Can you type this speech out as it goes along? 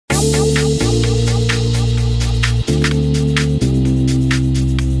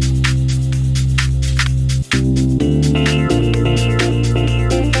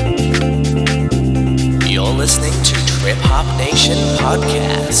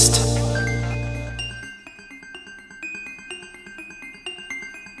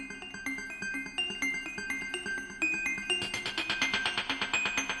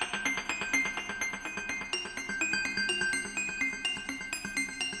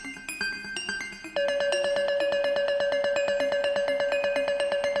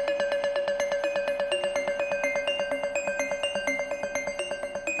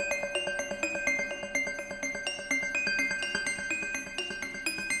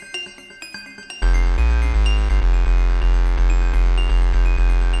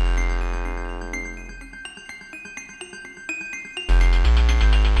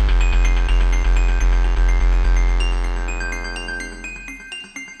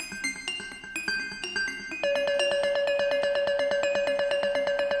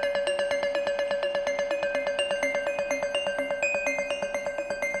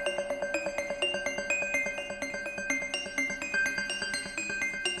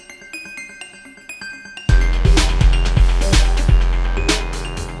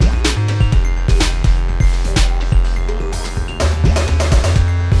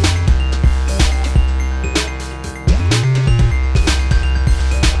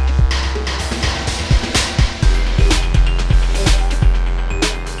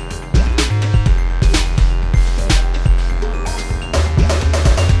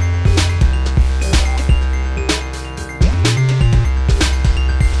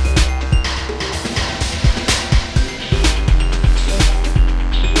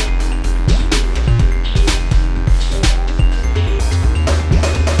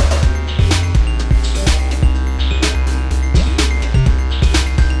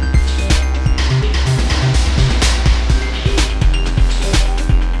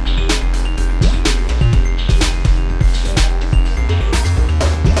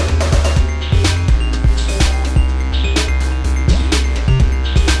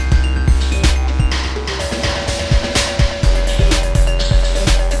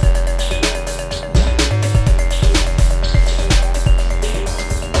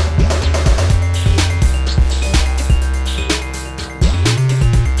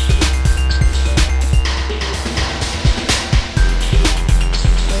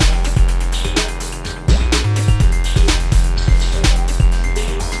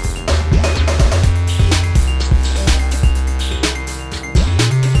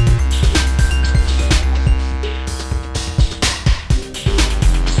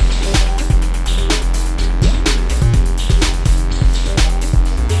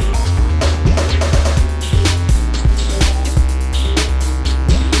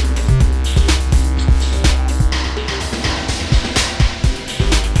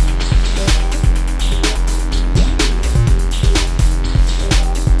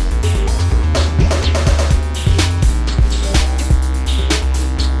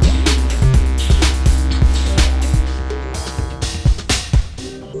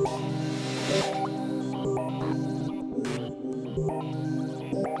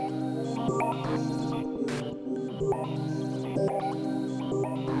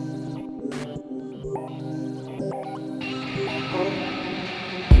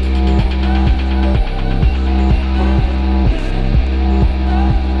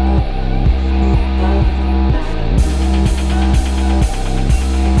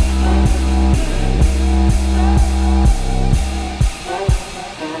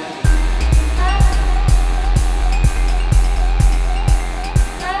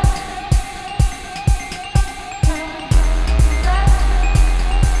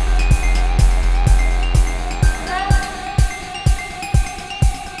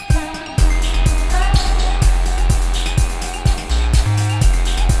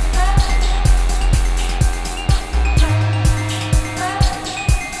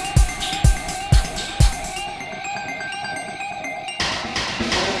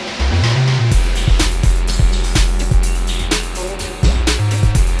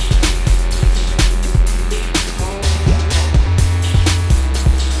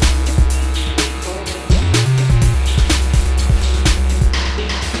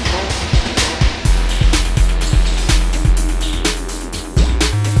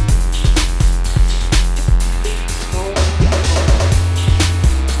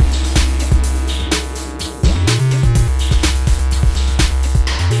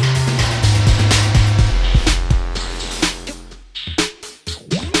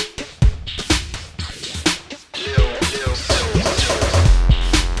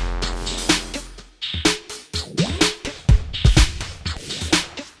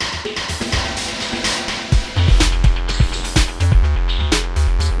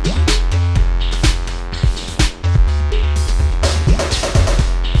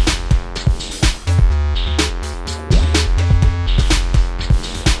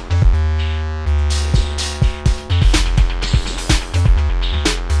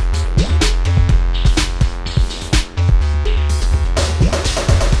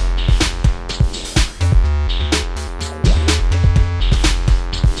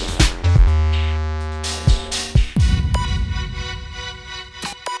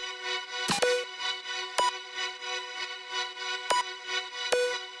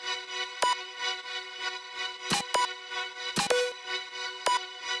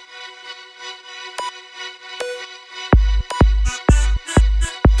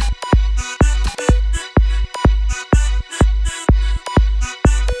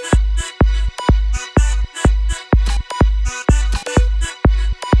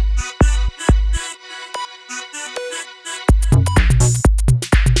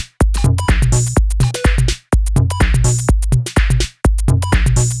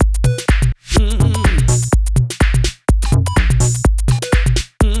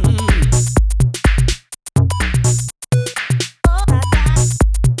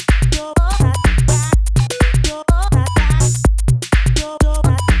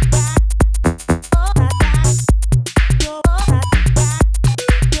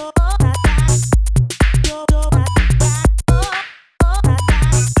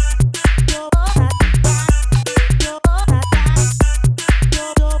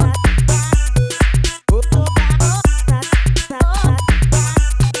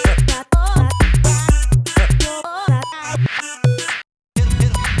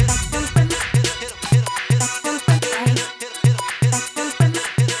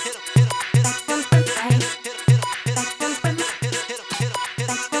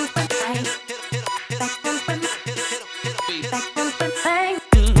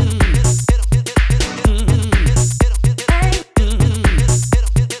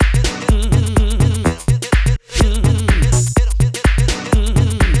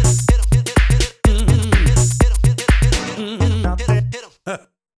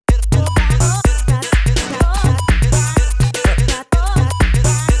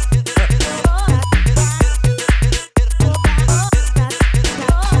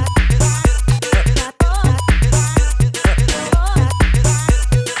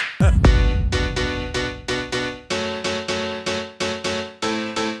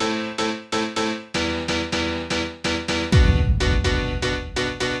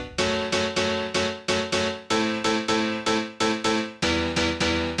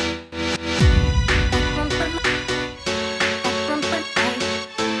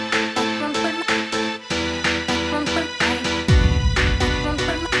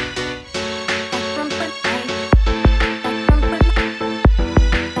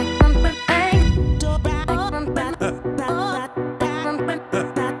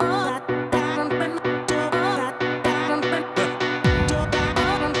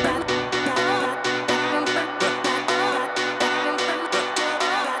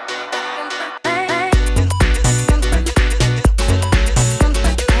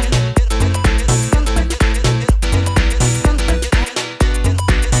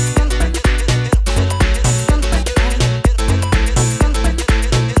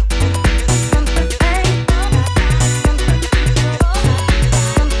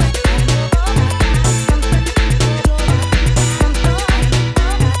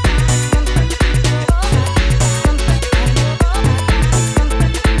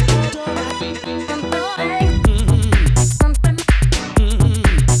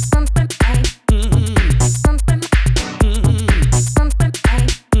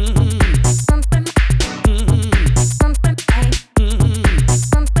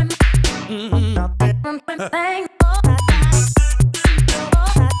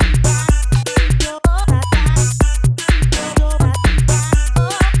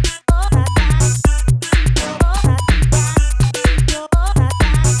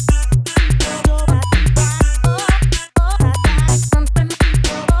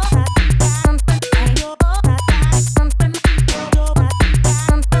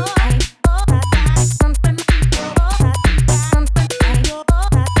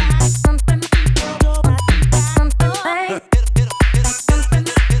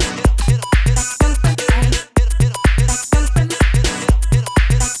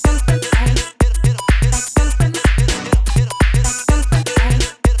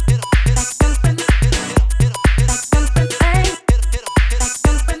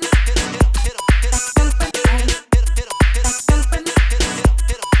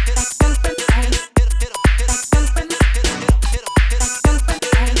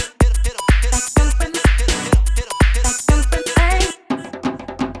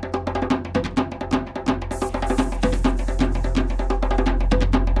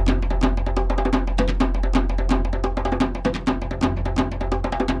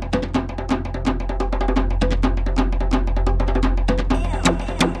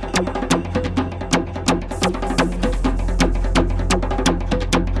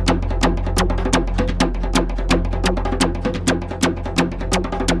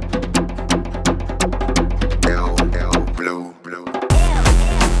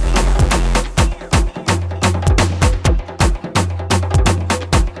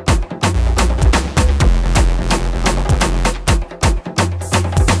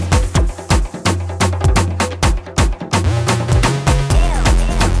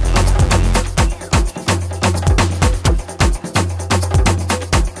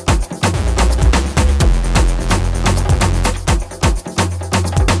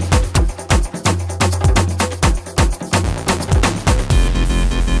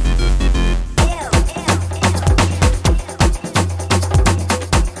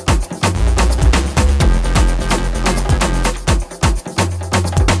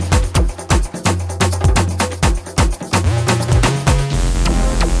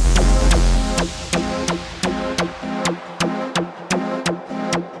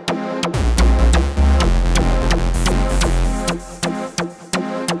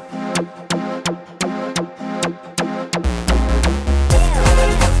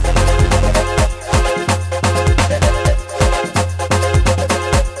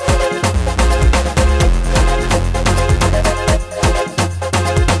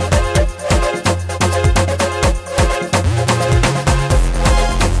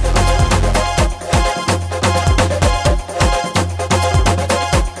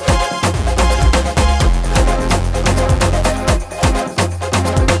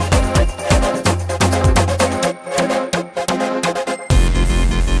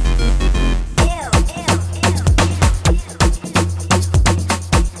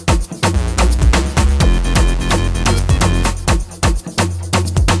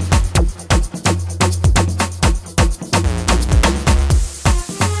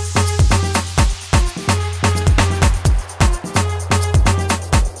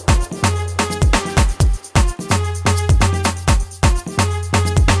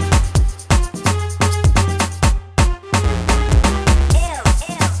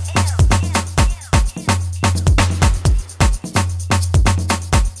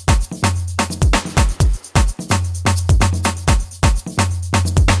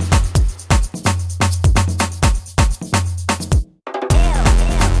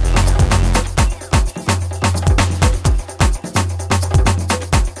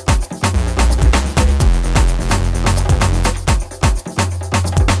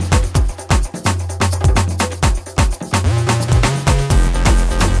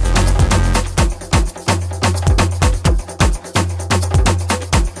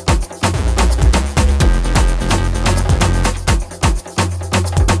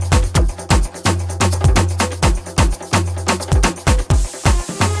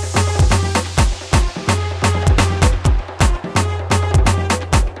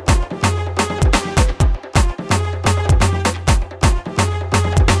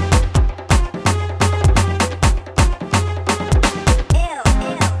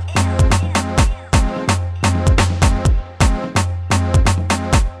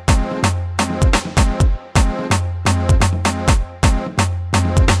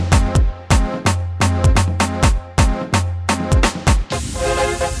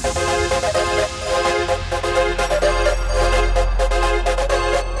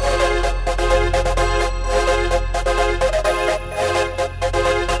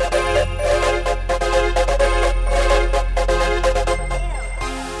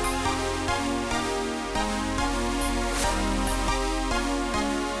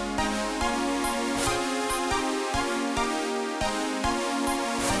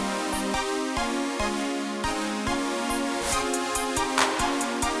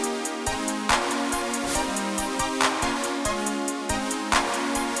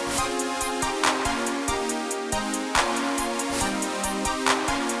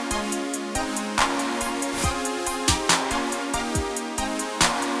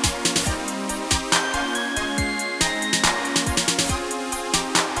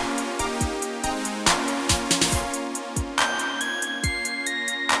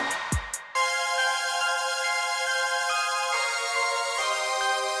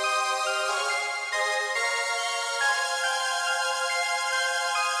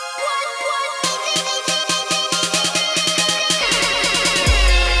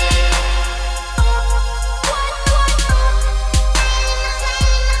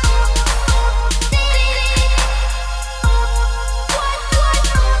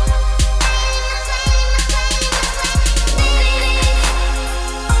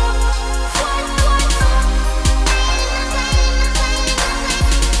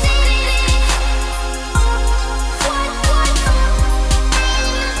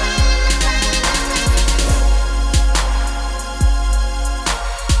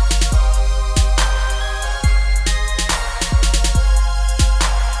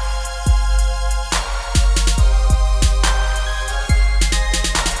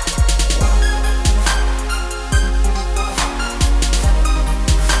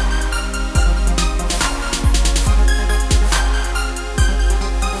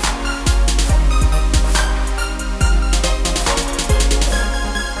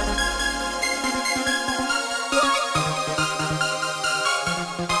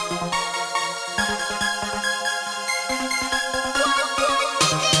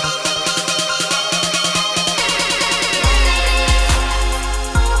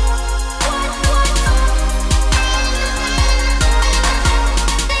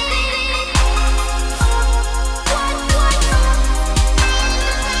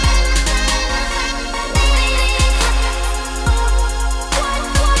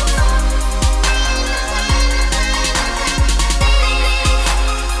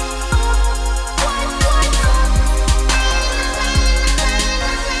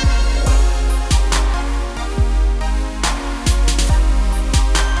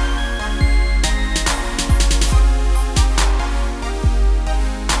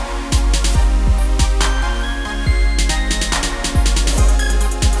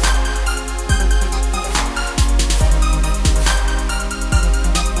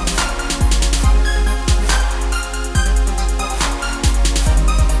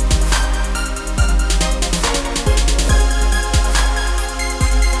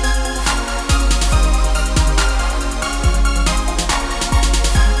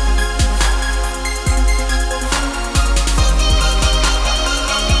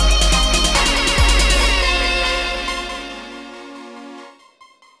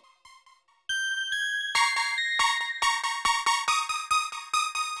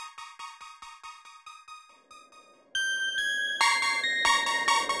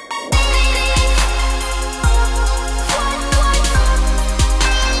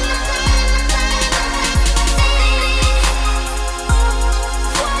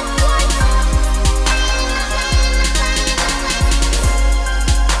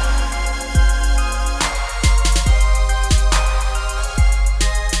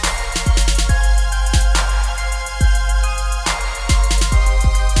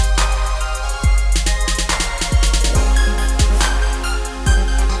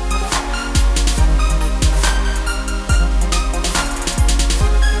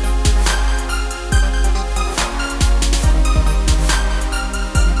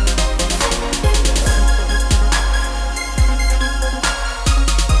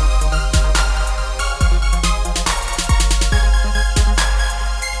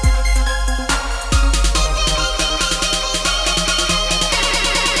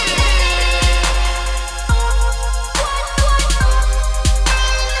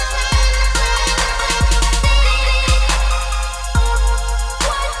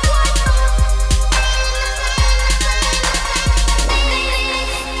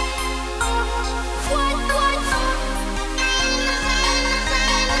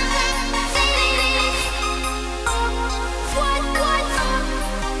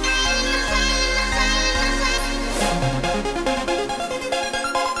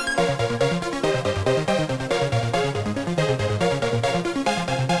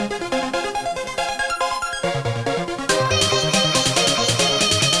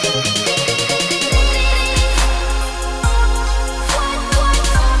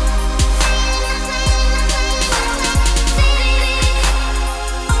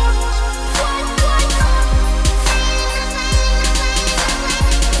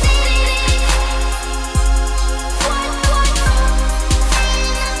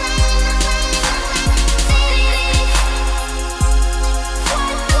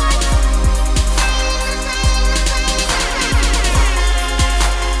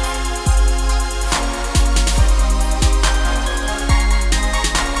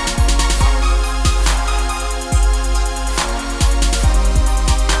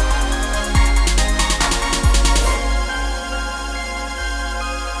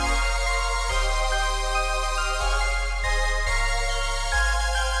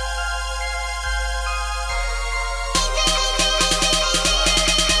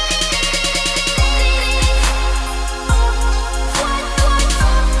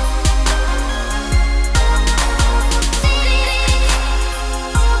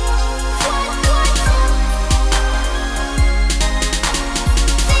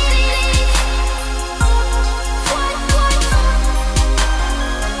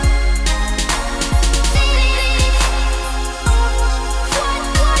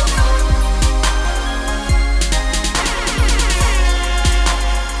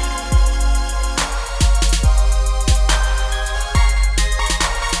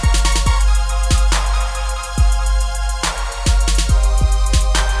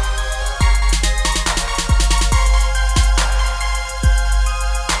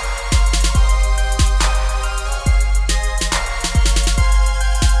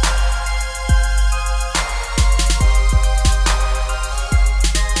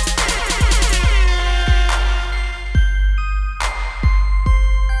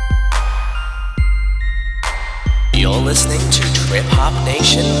Pop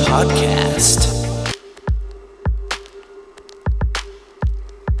Nation Podcast.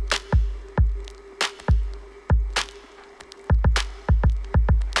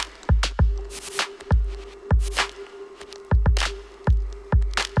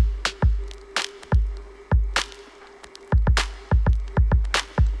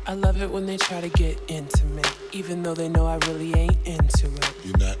 I love it when they try to get intimate, even though they know I really ain't into it.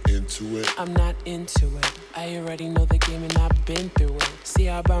 You're not into it? I'm not into it. I already know the game and I've been through it. See,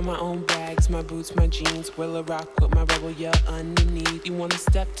 I buy my own bags, my boots, my jeans. Will a rock with my rebel, yeah, underneath. You wanna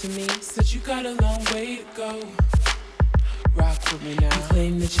step to me? Said you got a long way to go. Rock with me now. You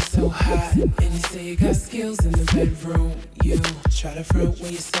claim that you're so hot, and you say you got skills in the bedroom. You try to front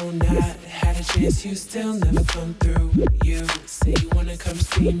when you're so not. Had a chance, you still never come through. You say you wanna come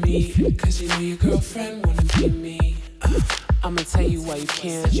see me, cause you know your girlfriend wanna be me. I'ma tell you why you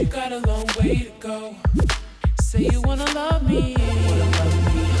can't. Said you got a long way to go. Say you wanna love me, wanna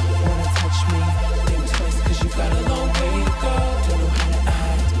touch me. Think twice, cause you got a long way to go. Don't know how to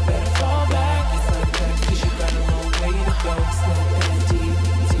act, better fall back. It's like that, cause you got a long way to go. It's not that deep,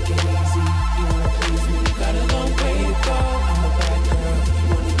 take it easy. You wanna please me, you got a long way to go. I'm a bad girl, you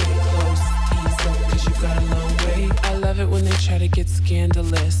wanna get close. Ease up, cause you got a long way. I love it when they try to get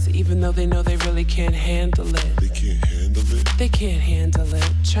scandalous, even though they know they really can't handle it. They can't handle it? They can't handle it.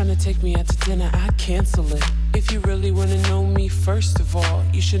 Tryna take me out to dinner, I cancel it. If you really wanna know me, first of all,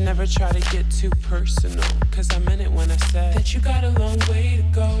 you should never try to get too personal. Cause I meant it when I said that you got a long way to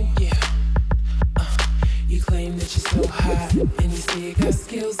go. Yeah. You claim that you're so hot, and you say you got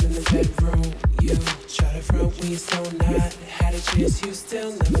skills in the bedroom. You try to front when you're so not. Had a chance, you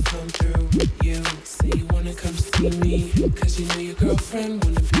still never come through. You say you wanna come see me, cause you know your girlfriend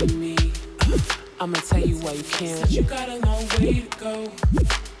wanna be me. I'ma tell you why you can't. Said you got a long way to go.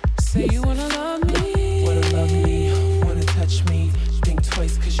 Say you wanna love me, wanna touch me. Think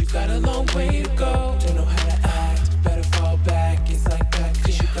twice, cause you got a long way to go. Don't know how to act, better fall back. It's like that,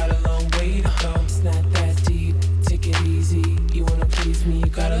 cause you got a long way to go. It's not that deep, take it easy. You wanna please me, you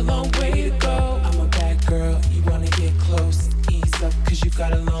got a long way to go. I'm a bad girl, you wanna get close. Ease up, cause you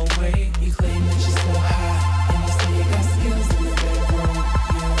got a long way. You claim that you're so hot, and you say you got skills in the bedroom.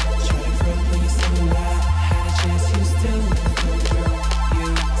 You try to front when you're so not. Had a chance, you still never come through. You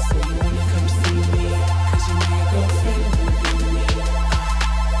say you wanna come see me, cause you know your girlfriend wanna be me.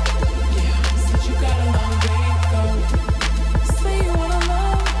 Yeah, said you got a long way to go. Say you wanna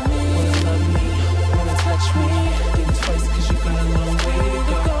love me, wanna touch me. Think twice, cause you got a long way to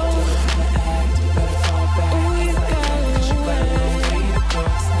go. Don't know how to act, better fall back. It's like that, cause you got a long way to go.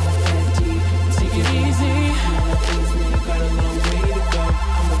 It's not that deep, take it easy. You wanna please me, you got a long way to go.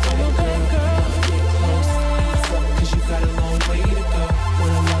 I'm a bad girl, get close. Ease up, cause you got a long way to go.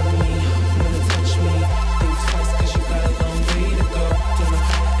 Wanna love me, wanna touch me. Think twice, cause you got a long way to go. Don't know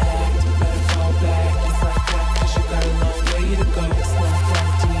how to act, better fall back. It's like that, cause you got a long way to go. It's not that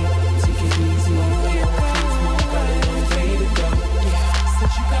deep, take it easy. You wanna please me, you got a long way to go. Yeah,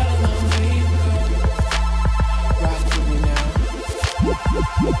 said you got a long way to go. Rock with me now.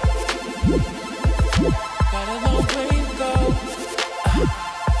 Got a long way to go.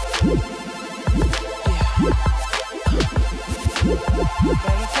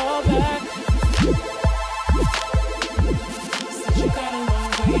 Better fall back. Said you got a long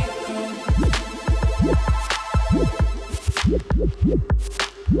way to go.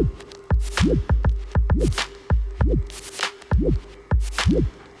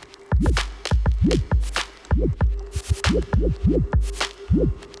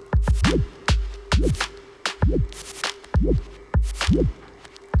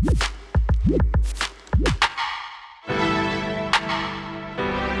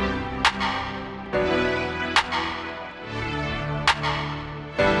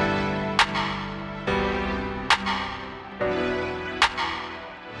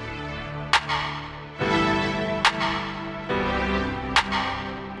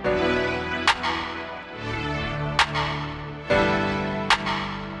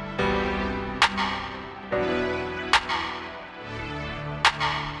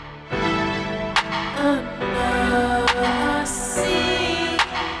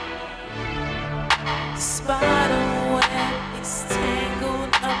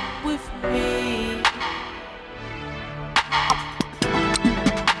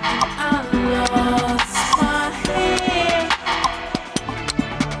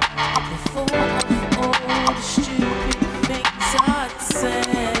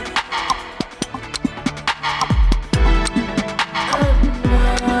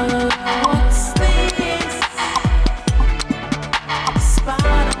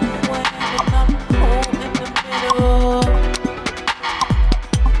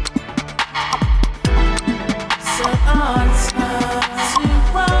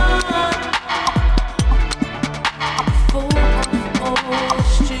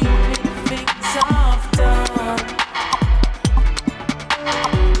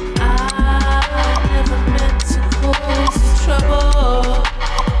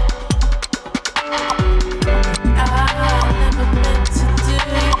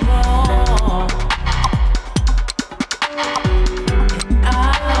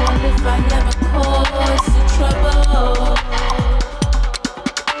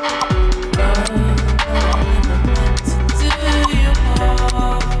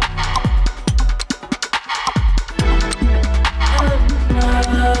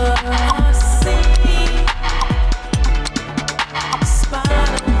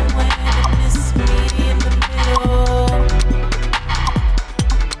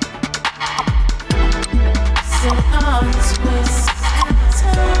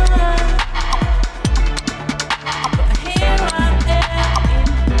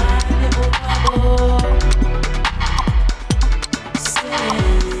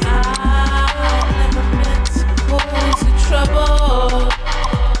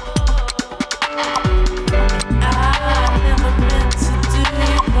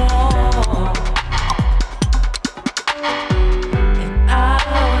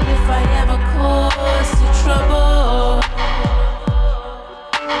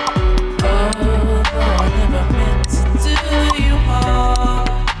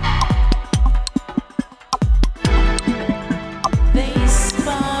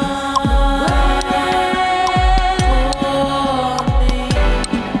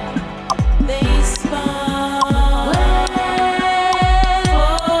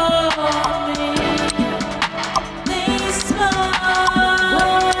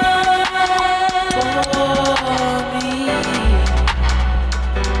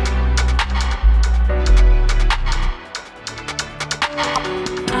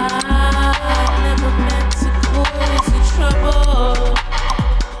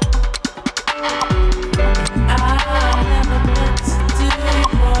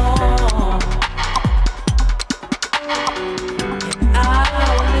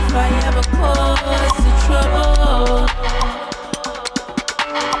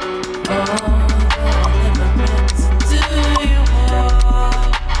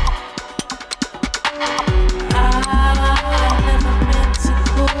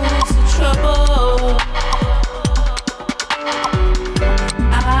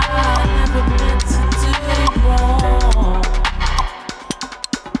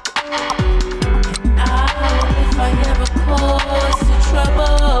 If I ever caused you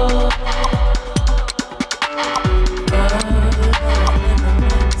trouble, but I never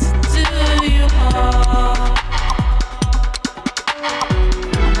meant to do you harm.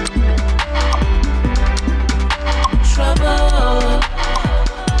 Trouble.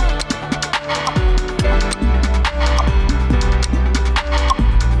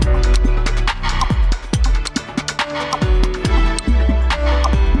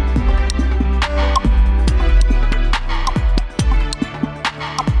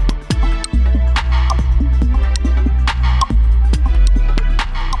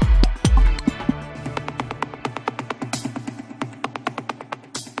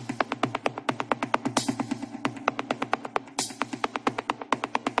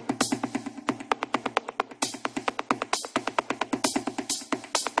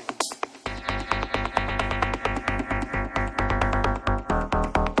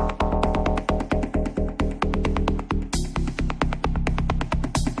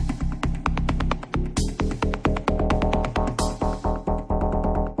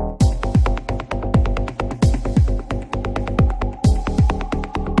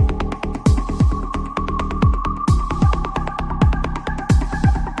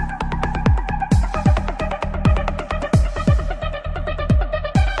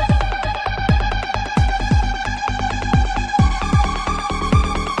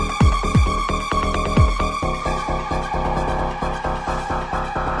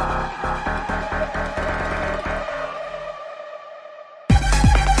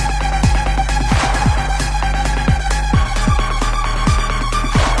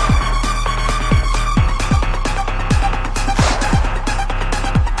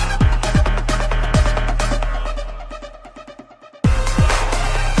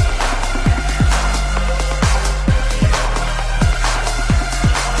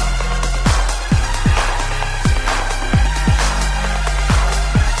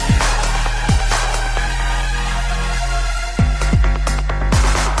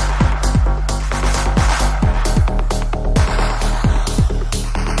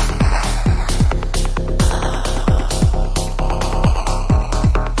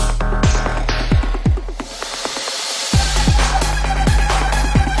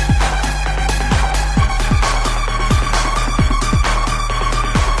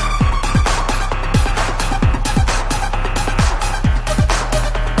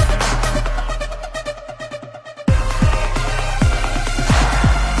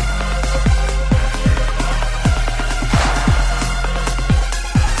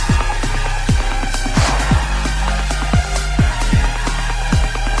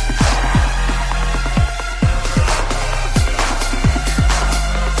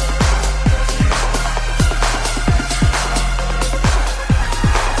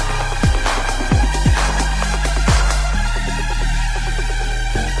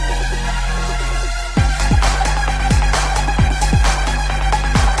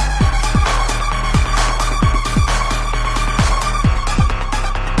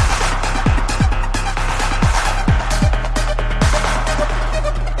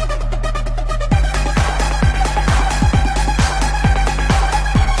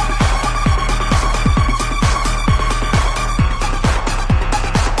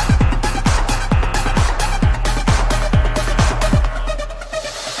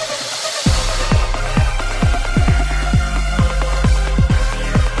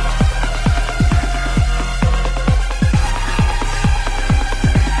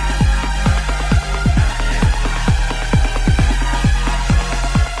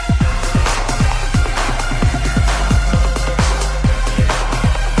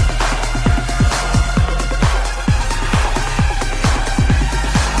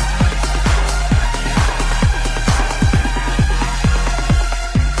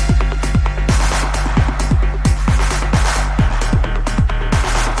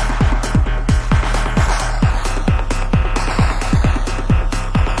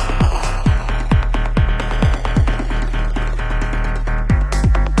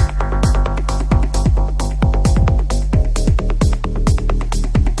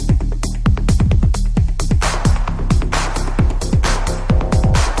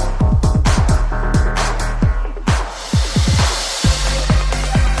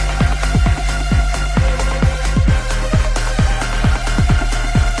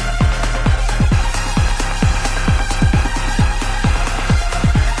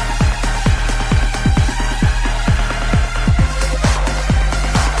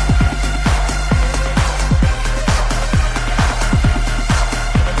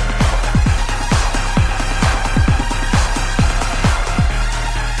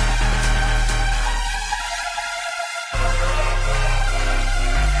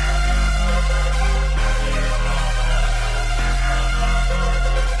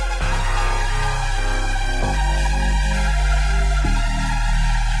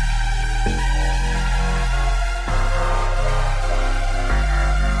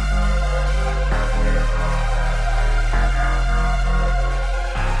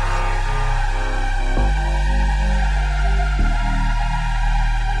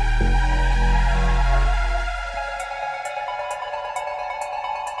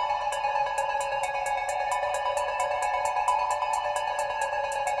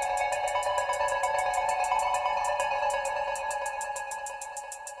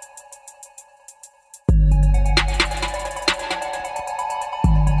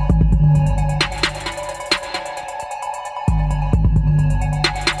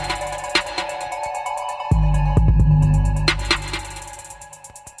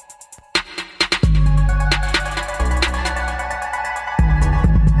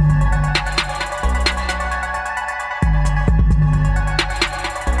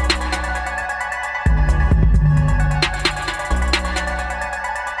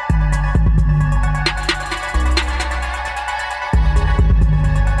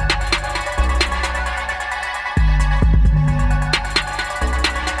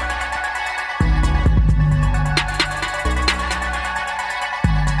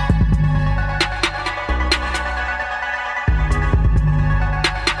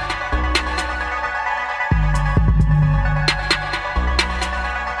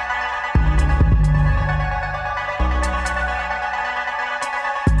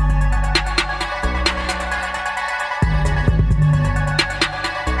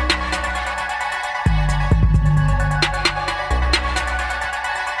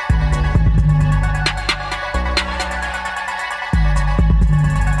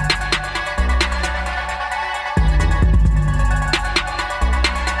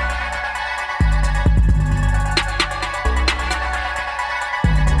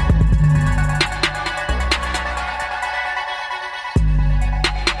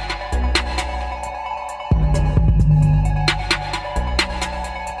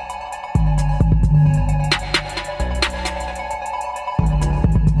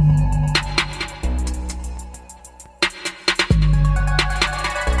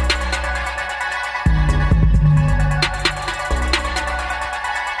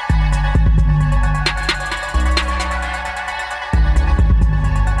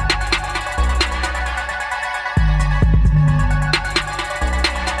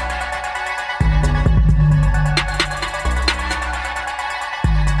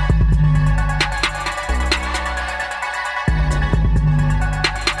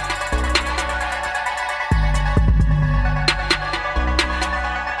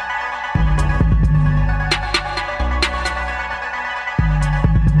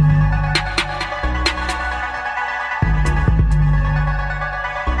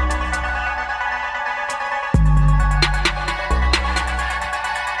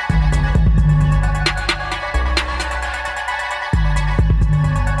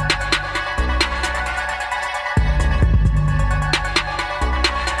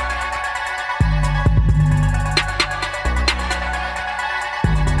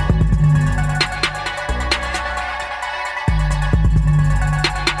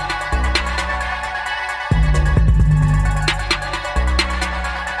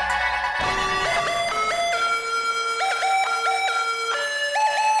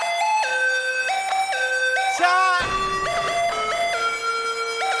 time.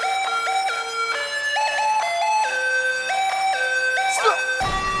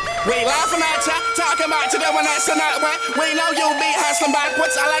 We laughing at ya, talking about you doing this and that way. We know you be hustling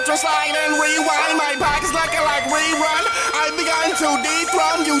backwards, electro slide and rewind. My pockets looking like rerun. I begun to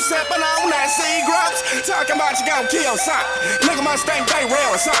dethrone you, sipping on that Seagrams. Talking about you gon' kill son. Nigga must think they real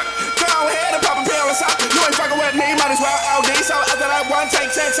or something. Go ahead and pop a pill or something. You ain't fucking with me, might as well OD. So after that one,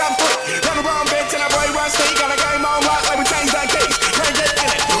 take 10, I'm free. Run the wrong bitch and that boy rusty. Got a game on lock like we changed that keys. Can't get in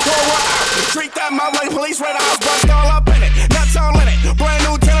it, roll what out. Treat that mouth like police, raid the house, bust all up in it. Nuts all in it, brand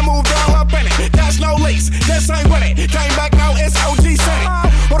new tenant moved all up in it. That's no lease, this ain't with it. Came back now, it's OG City.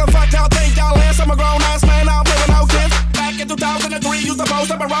 Who the fuck y'all think y'all is? I'm a grown ass man, I don't play with no kids. Back in 2003, used to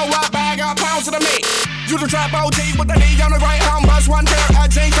post up and roll up, bag up pounds to the meat. You the trap OG with the knee on the right home bus, one pair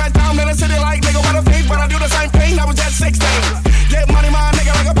of jeans, right down in the city like nigga, what a feet. But I do the same thing, I was at 16. Get money, my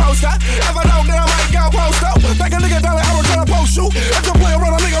nigga, like a poster. If I don't, then I might go post up. Back a nigga down the arrow trying to post you. If you play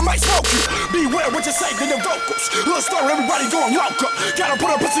around, a nigga might smoke you. Beware what you say to your vocals. Little story, everybody going loco. Gotta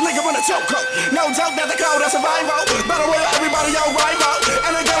put a pussy nigga in a chokehold. No joke that the code of survival. Better with everybody your rival.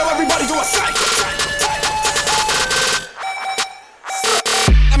 And they gotta everybody go a psycho.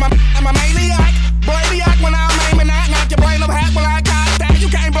 I'm a maniac, brainiac when I'm aiming at. Knock your brain up hack when I cock that. You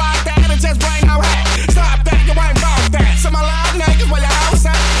can't block that, it's just brain no hack. Stop that, you ain't about that. So my loud niggas where your house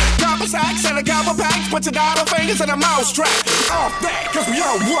at. Couple sacks and a couple packs. Put your dollar fingers in a mouse trap. Off that, cause we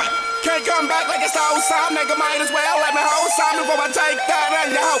on what? Can't come back like it's the old time. Nigga might as well let me hold some before I take that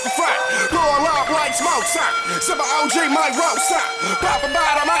and you hope you flat. Roll up like smoke, son. Sip a OG, my roll, son. Pop a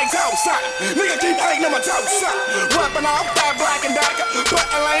bottle, my toe, son. Nigga keep hating on my toe, son. Rubbing off that black and darker. Put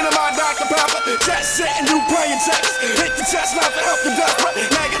a lane in my Dr. Pepper. Just sitting, you playing chess. Hit the chest, not to help you desperate.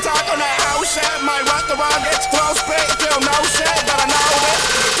 Nigga talk on that house shit. Might rock around, get close, spit, feel no shit, but I know this.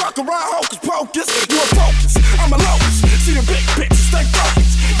 Fuck around, hocus pocus. You a focus, I'm a locust. See the big picture, stay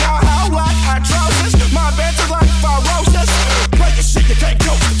focused. Y'all how like atrocious. My bitch is like ferocious. Break your shit, you can't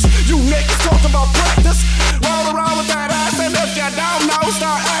coach it. You niggas talk about practice. Roll around with that ass, and if you don't know,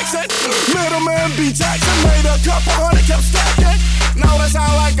 start acting. Middleman B. Jackson made a couple hundred, kept stacking. Know that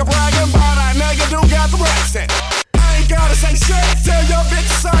sound like a bragging, but that nigga do got the accent. I ain't gotta say shit, tell your bitch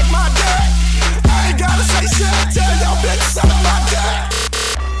to suck my dick. I ain't gotta say shit, tell your bitch to suck my dick.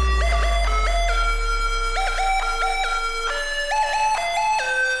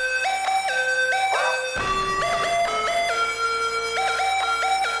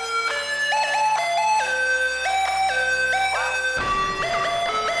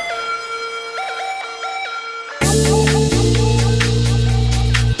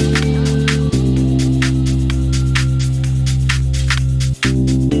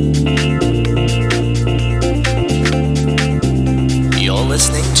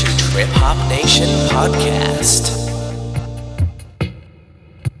 Listening to Trip Hop Nation Podcast.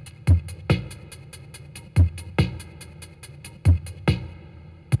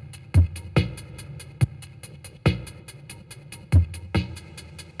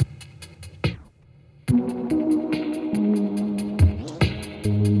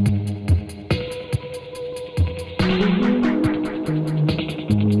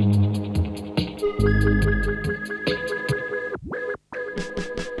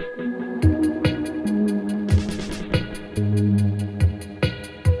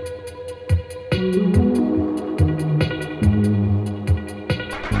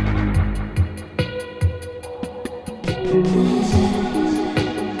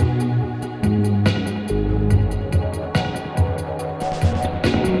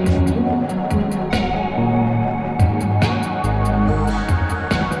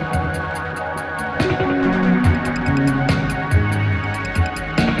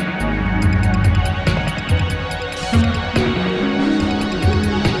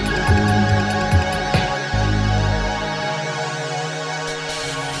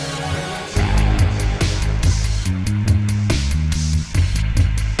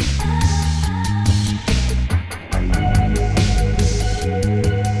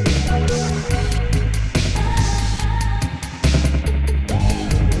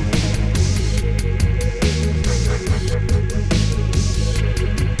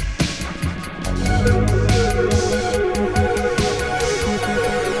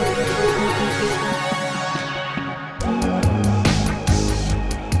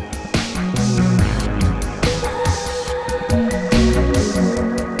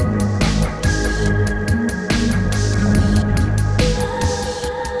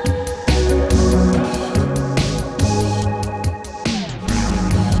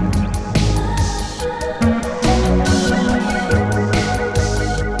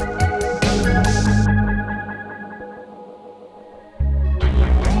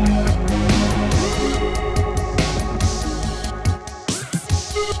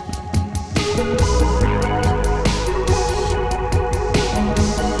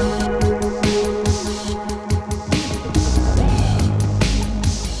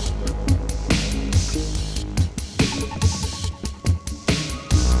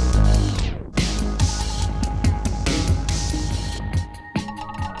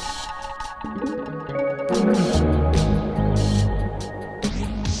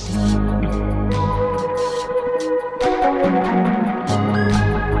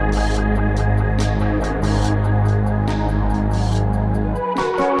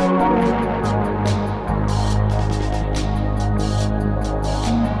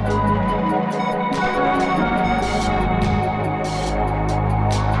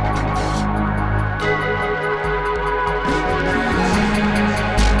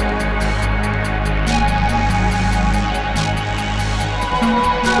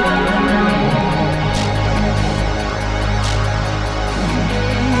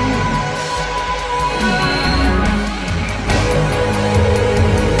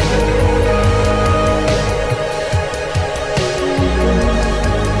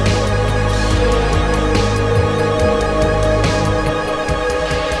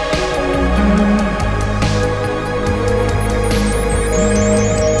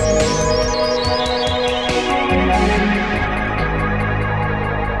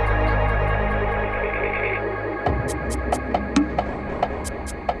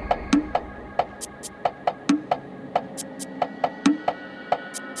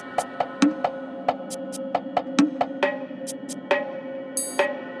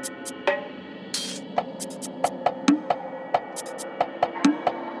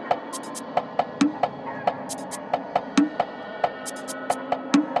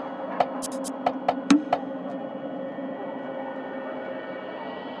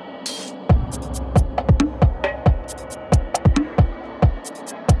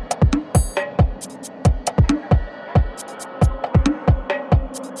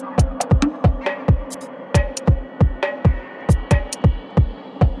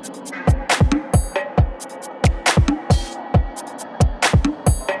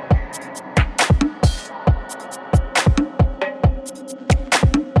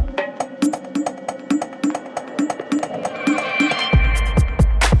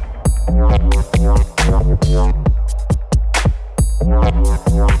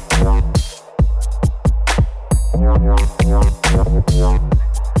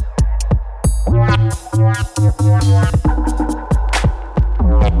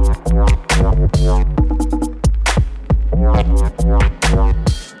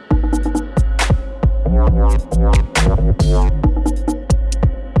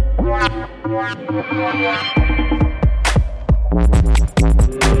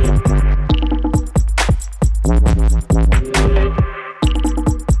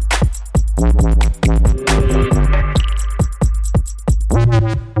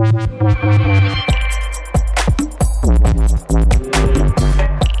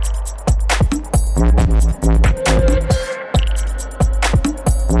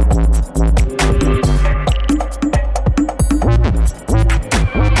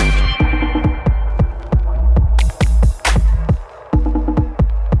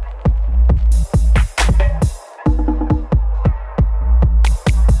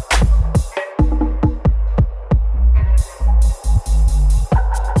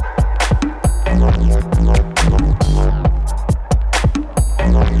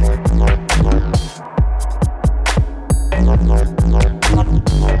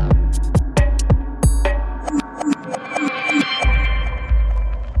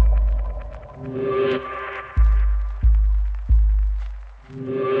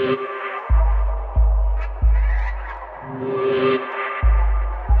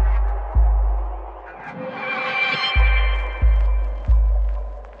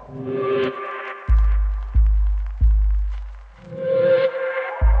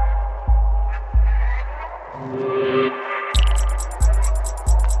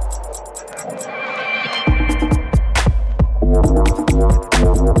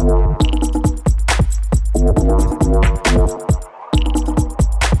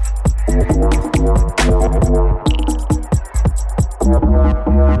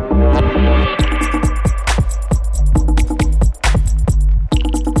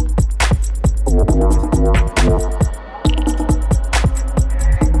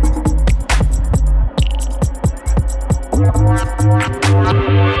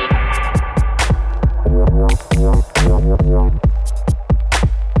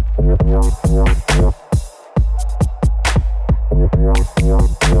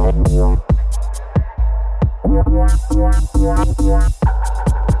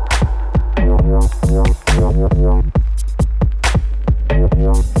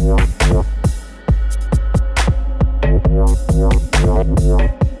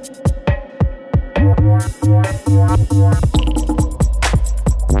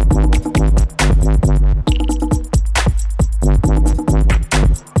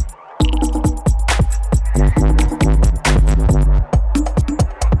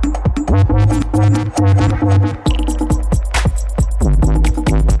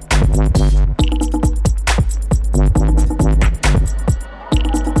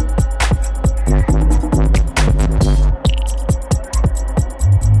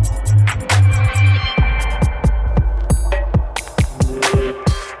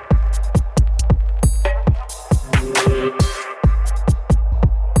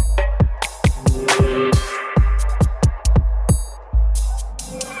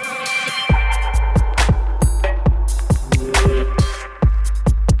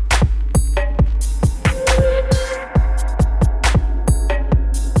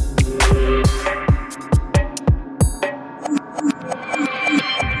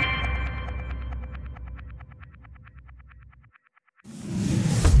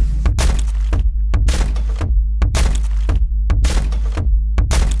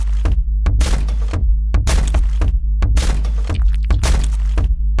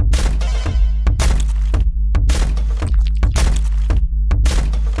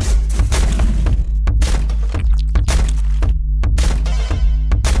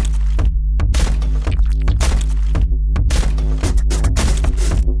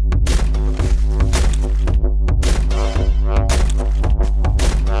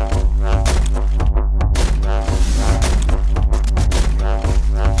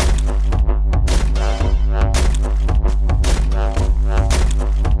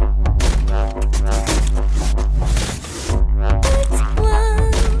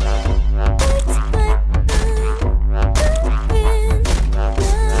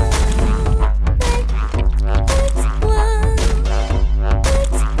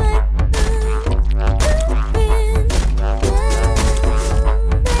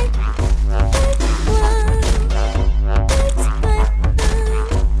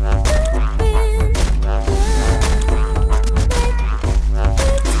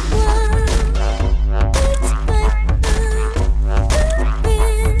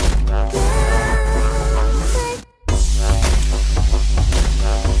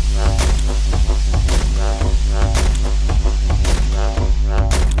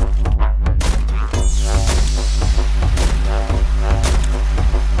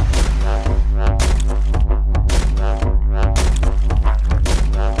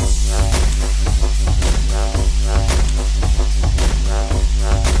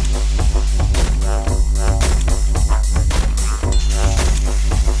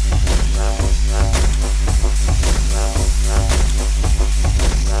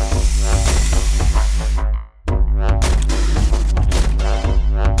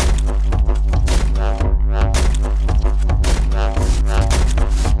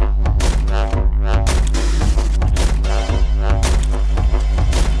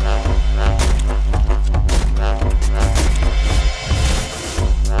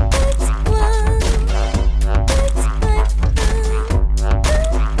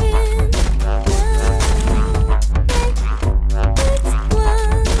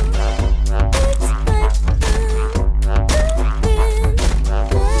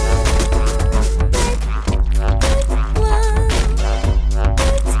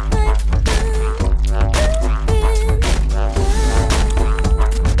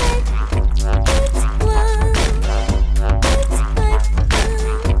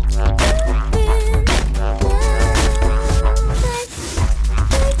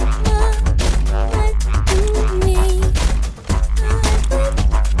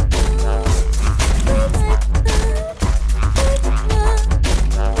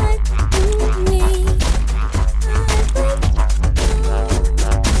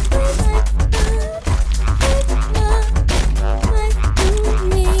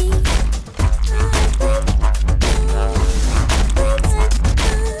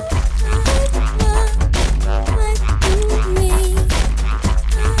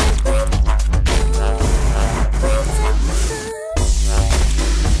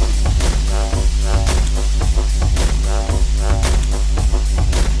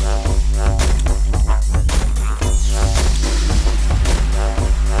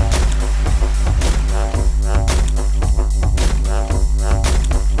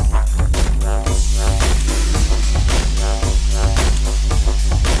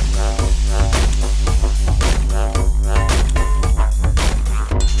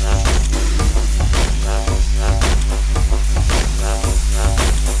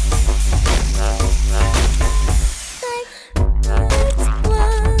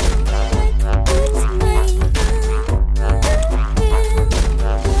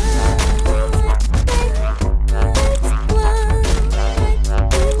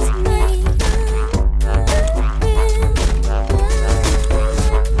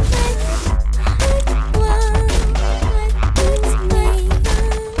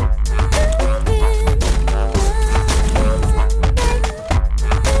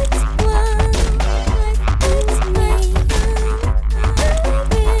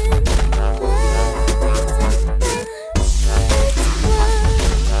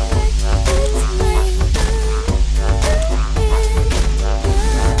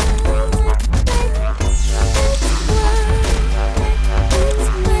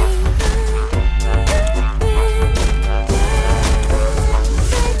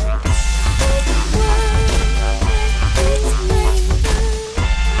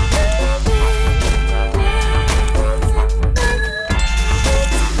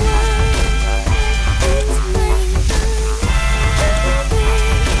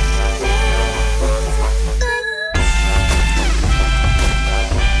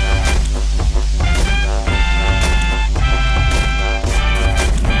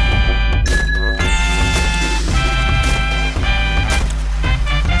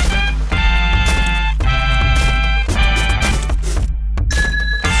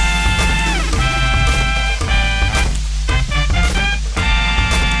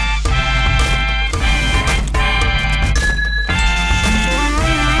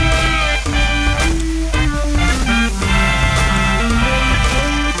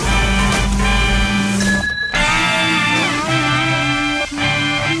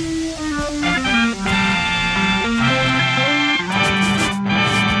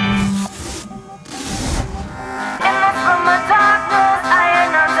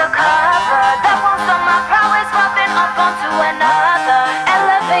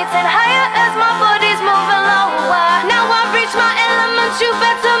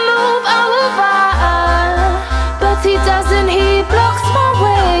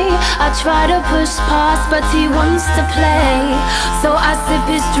 try to push past, but he wants to play. So I sip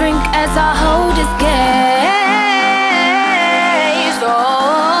his drink as I hold his gaze.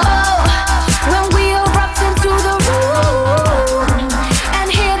 Oh, when we erupt into the room and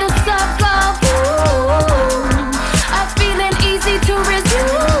hear the sucker boom, I'm feeling easy to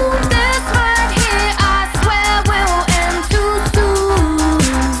resume. This right here, I swear, will end too soon.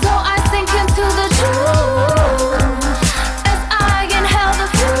 So I sink into the truth as I inhale the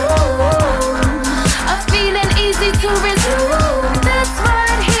fume. I'm feeling easy to resume. This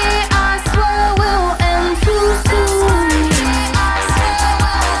right here, I swear, will end too soon.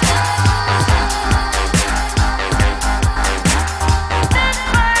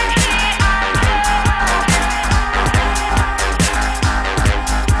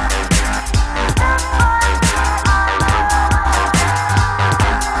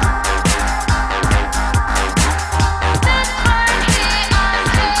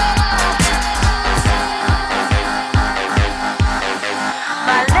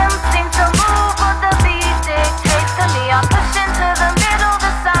 My limbs seem to move, but the beat dictates to me. I'm pushing to the middle,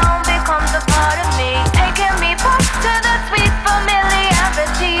 the sound becomes a part of me, taking me back to the sweet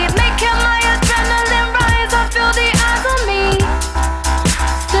familiarity, making my adrenaline rise. I feel the eyes on me.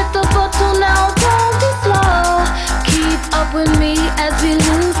 Set the bottle now, don't be slow. Keep up with me as we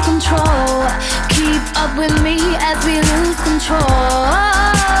lose control. Keep up with me as we lose control.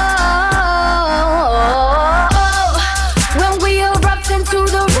 When we erupt into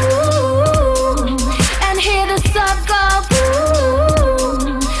the room and hear the sucker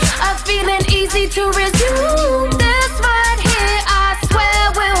boom, I'm feeling easy to resume. This right here, I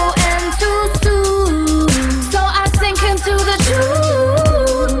swear, will end too soon. So I sink into the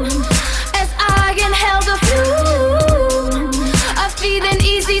tune as I inhale the fume. I'm feeling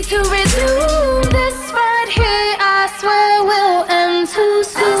easy to resume. This right here, I swear, will end too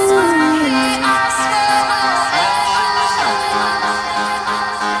soon.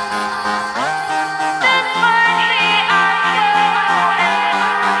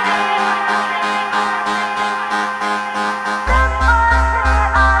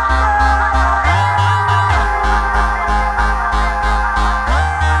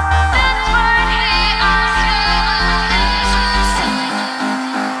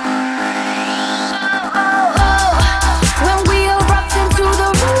 When we erupt into the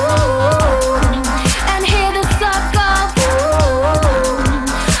room and hear the sucker boom,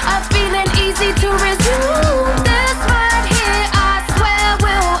 I'm feeling easy to resume. This right here, I swear,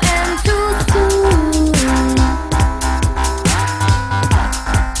 will end too soon.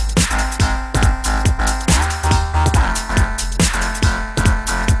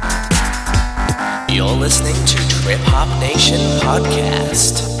 You're listening to Trip Hop Nation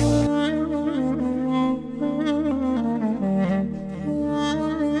Podcast.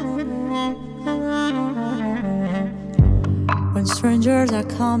 When strangers are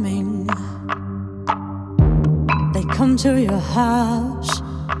coming, they come to your house,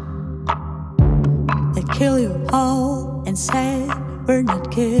 they kill you all and say we're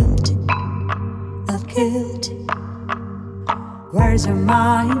not guilty, not guilty. Where's your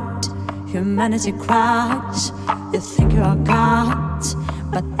mind? Humanity cries. You think you are God,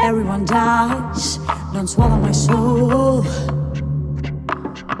 but everyone dies. Don't swallow my soul,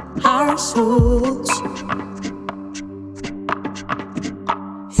 our souls.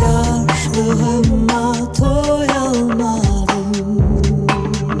 Yaşlığıma doyamadım.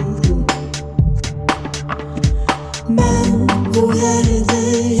 Ben bu yerde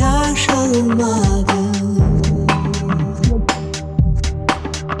yaşamadım.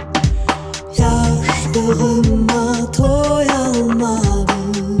 Yaşlığıma doyamadım.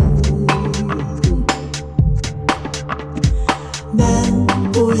 Ben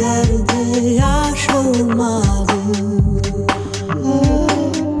bu yerde yaşamadım.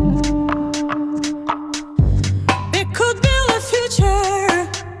 It could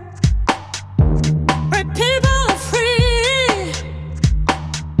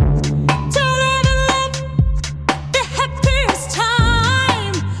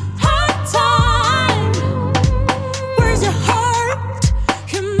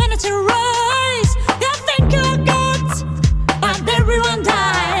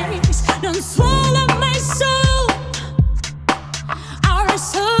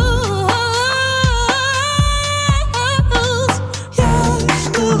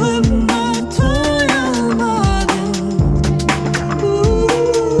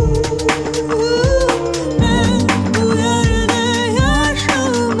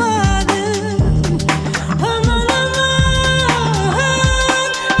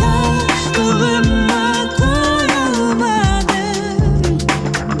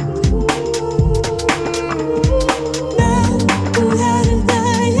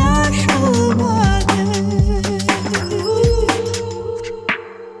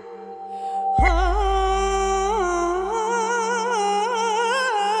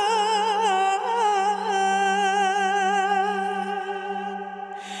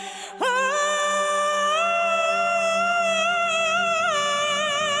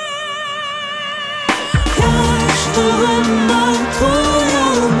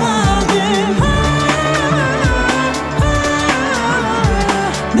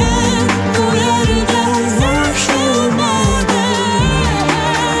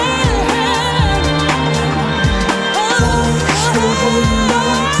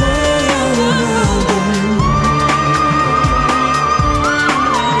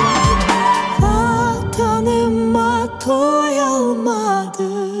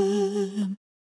doyamadım.